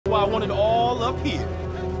want it all up here.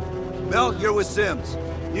 Mel, you're with Sims.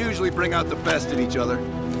 You usually bring out the best in each other. We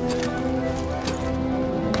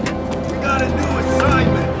got a new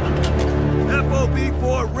assignment.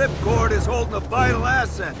 FOB4 Ripcord is holding a vital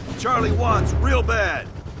asset Charlie wants real bad.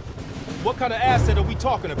 What kind of asset are we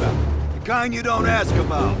talking about? The kind you don't ask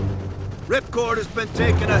about. Ripcord has been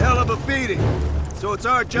taking a hell of a beating, so it's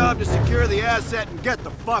our job to secure the asset and get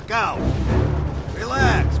the fuck out.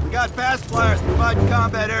 Relax, we got fast flyers providing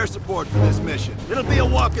combat air support for this mission. It'll be a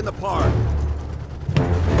walk in the park.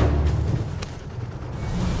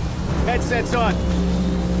 Headsets on.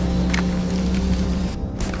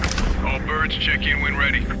 All birds, check in when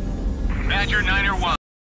ready. Badger 9-1.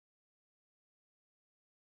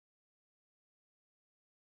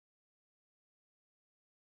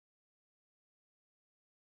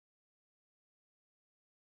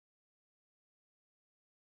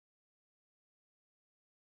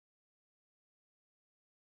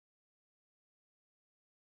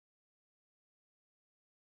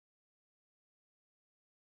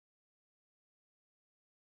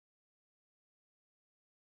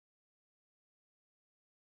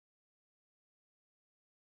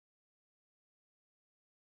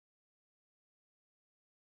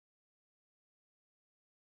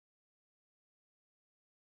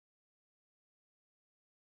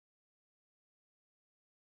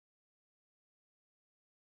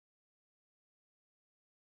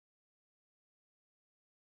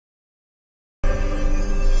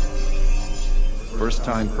 First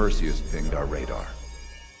time Perseus pinged our radar.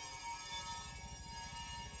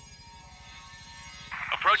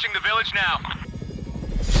 Approaching the village now.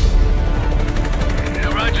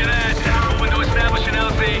 Yeah, roger that. Moving to establish an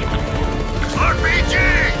LZ. RPG!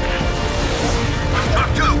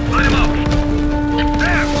 Truck 2, line him up.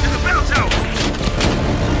 There, in the bell tower.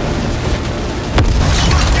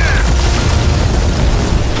 Fuck yeah!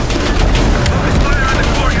 Focus fire on the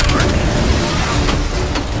courtyard.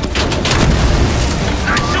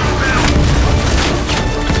 Nice shooting, Bell.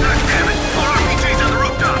 God damn it, more RPGs on the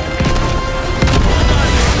rooftop.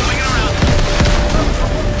 Swinging around.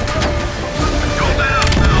 Hold that up,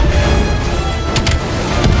 Bell.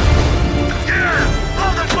 Yeah!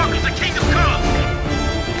 All the fuckers, the kingdom come!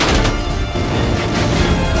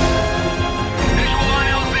 Visual on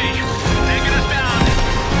LZ. Taking us down.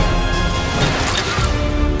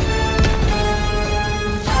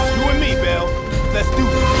 You and me, Bell. Let's do it.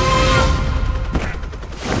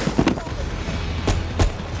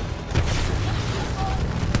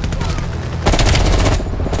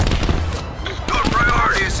 Your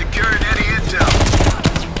priority is securing any intel.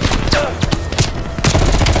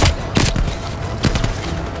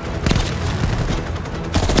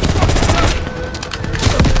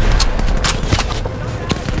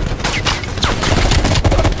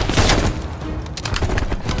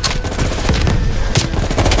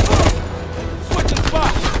 Switching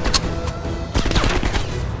spots.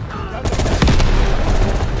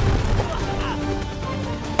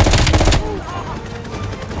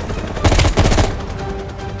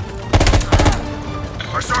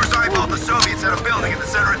 Our source eyeballed the Soviets at a building in the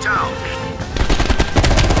center of town.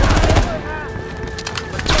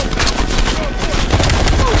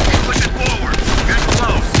 Keep pushing forward. Get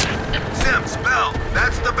close. Sims, Bell,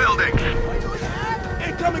 that's the building.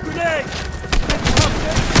 Incoming grenade!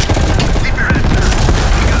 Keep your head down.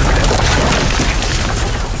 We got it.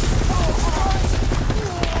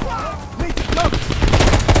 Need to cover.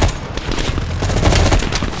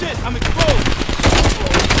 Shit, I'm exposed.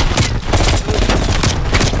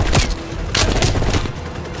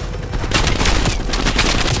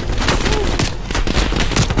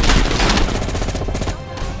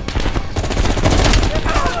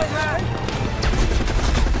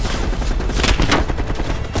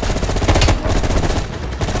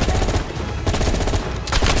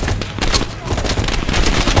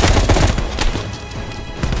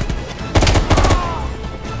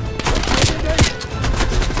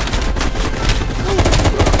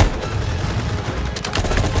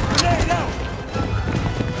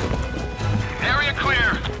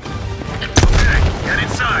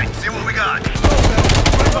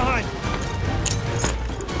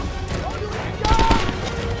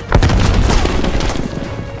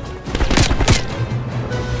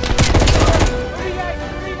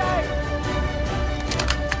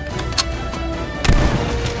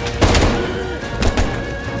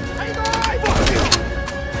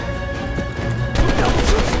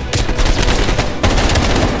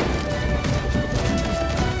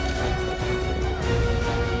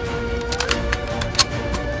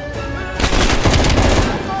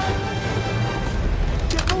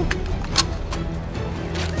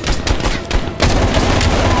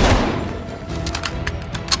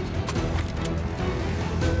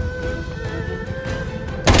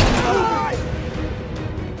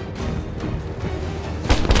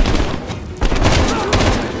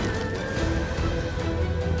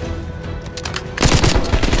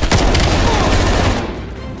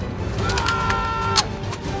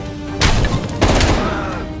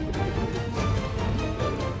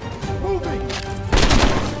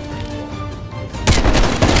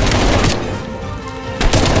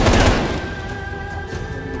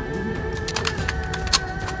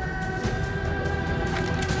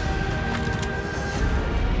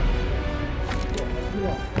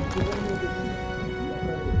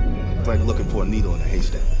 for a needle in a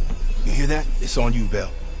haystack. You hear that? It's on you,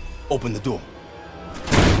 Bell. Open the door.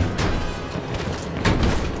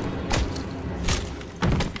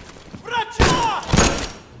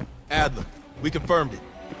 Adler, we confirmed it.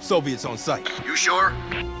 Soviets on site. You sure?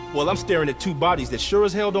 Well, I'm staring at two bodies that sure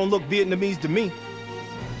as hell don't look Vietnamese to me.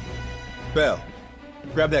 Bell,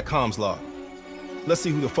 grab that comms log. Let's see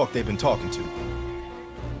who the fuck they've been talking to.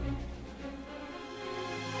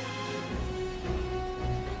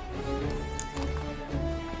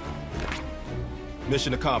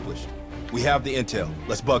 Mission accomplished. We have the intel.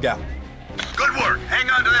 Let's bug out. Good work. Hang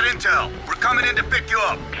on to that intel. We're coming in to pick you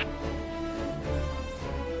up.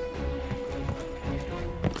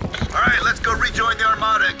 All right, let's go rejoin the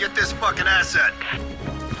Armada and get this fucking asset.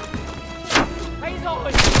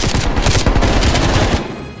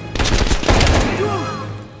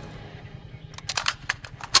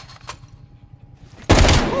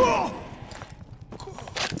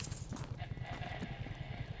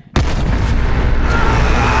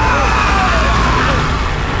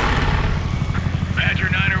 Badger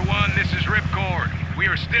 901, this is Ripcord. We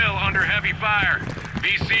are still under heavy fire.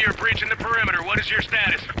 VC are breaching the perimeter. What is your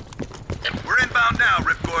status? We're inbound now,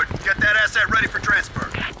 Ripcord. Get that asset ready for transfer.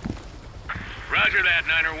 Roger that,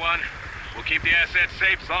 901. We'll keep the asset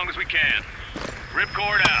safe as long as we can.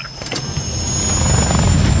 Ripcord out.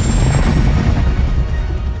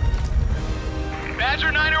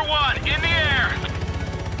 Badger 901, in the air!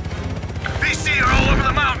 BC are all over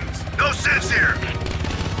the mountains. No sense here.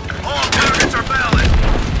 All targets are valid.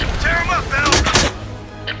 Tear them up, Bell!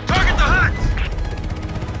 Target the huts!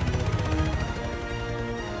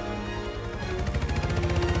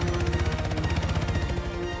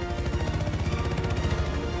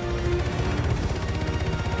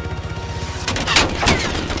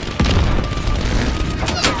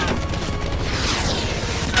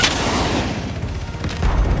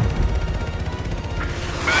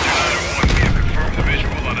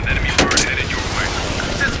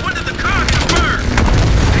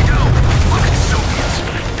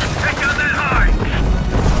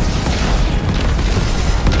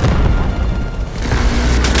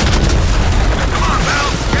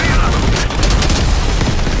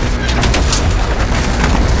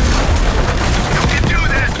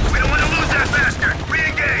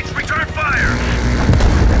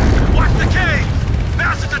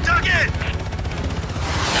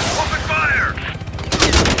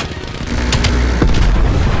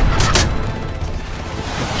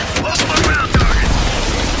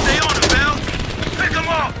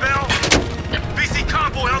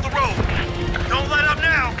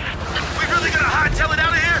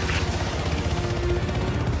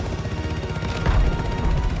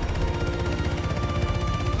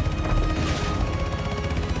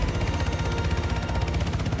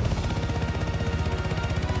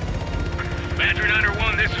 Badger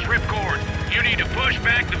 901, this is Ripcord. You need to push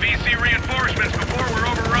back the VC reinforcements before we're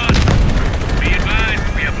overrun. Be advised,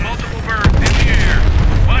 we have multiple birds in the air.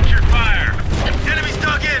 Watch your fire. Enemies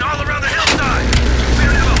dug in all around the hillside. We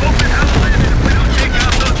don't have a hope in hell of landing if we don't take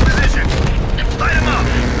out those positions. Light them up.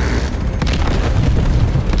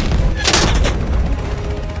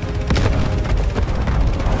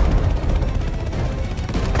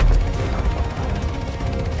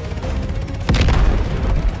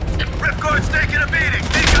 Ripcord's taking a beating.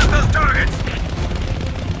 Take out those targets.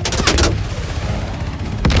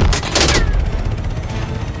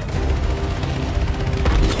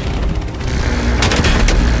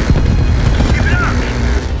 Keep it up.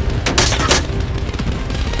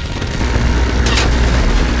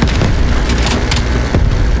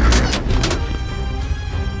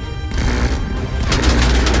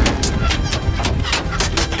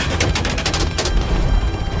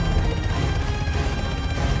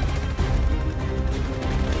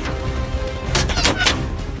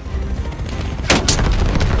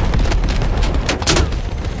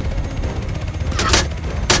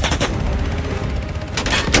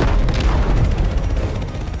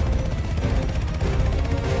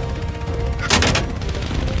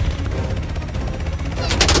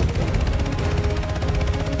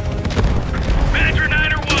 Badger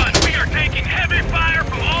 901, we are taking heavy fire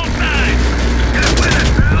from all sides. Get with it,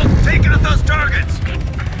 pal. Take out those targets.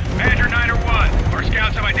 Badger 901, our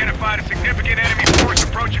scouts have identified a significant enemy force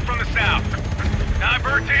approaching from the south.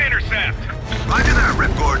 Divert to intercept. Roger that,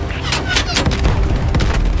 Ripcord.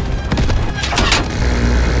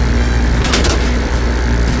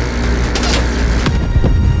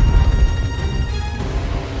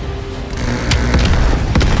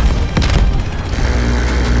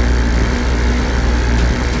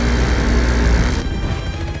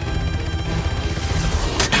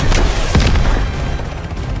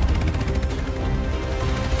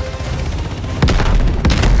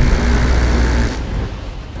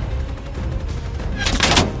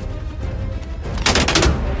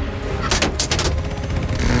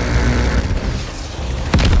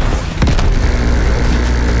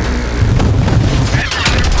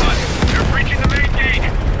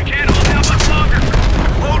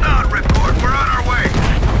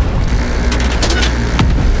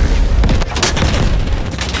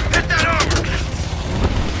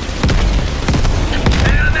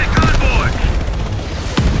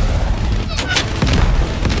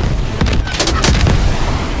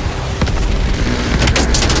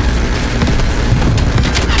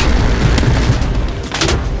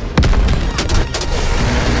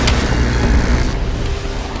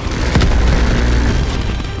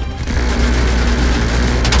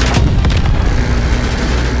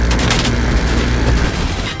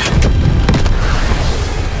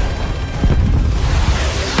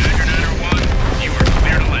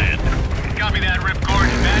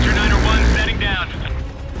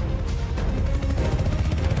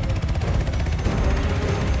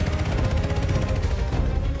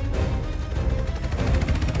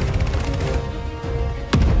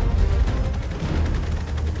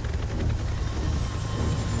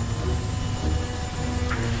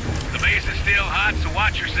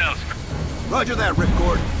 Watch yourselves. Roger that,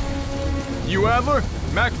 Ripcord. You Adler?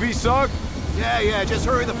 Mac v. Sog? Yeah, just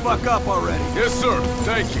hurry the fuck up already. Yes, sir.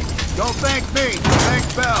 Thank you. Don't thank me, thank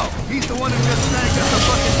Bell. He's the one who just snagged up the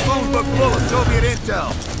fucking phone book full of Soviet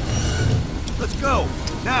intel. Let's go,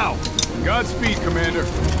 now. Godspeed, Commander.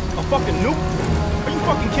 A fucking nuke? Are you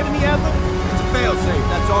fucking kidding me, Adler? It's a failsafe,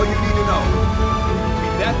 that's all you need to know.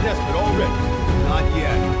 Be that desperate already. Not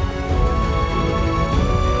yet.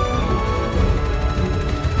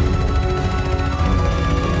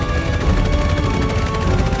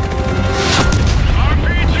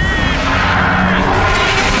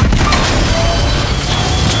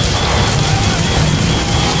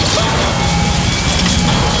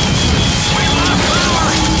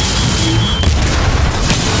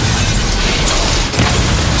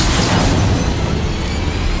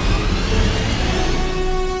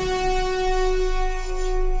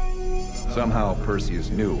 Somehow Perseus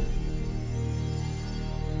knew.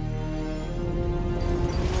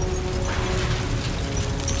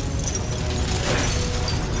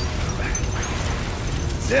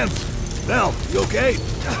 Sims, Bell, you okay?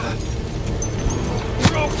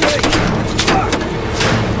 We're okay! Fuck!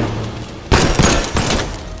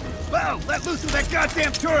 Bell, let loose of that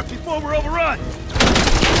goddamn turret before we're overrun!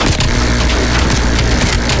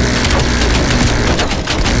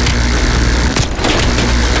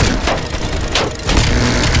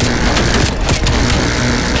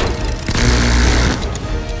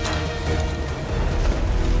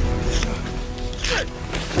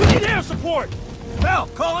 We need air support! Bell,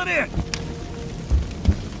 call it in!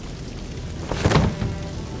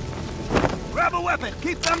 Grab a weapon!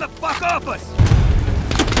 Keep them the fuck off us!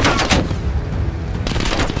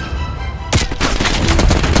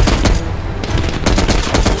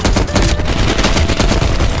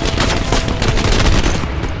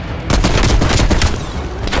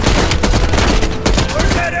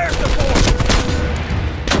 Where's that air support?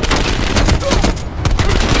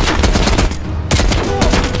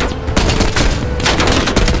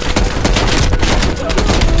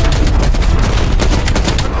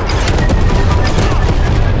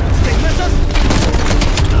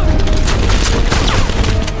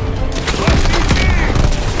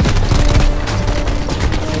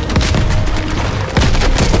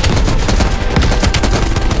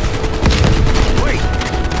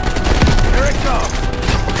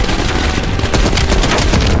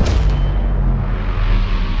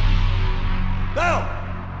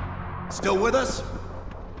 Still with us?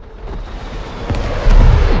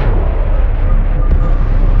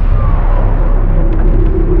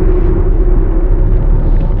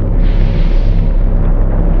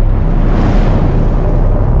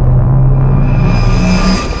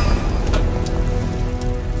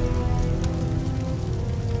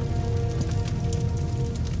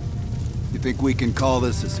 You think we can call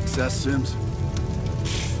this a success, Sims?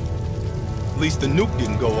 At least the nuke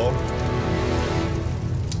didn't go off.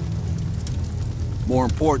 More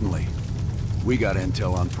importantly, we got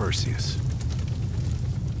intel on Perseus.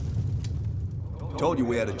 Told you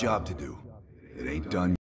we had a job to do. It ain't done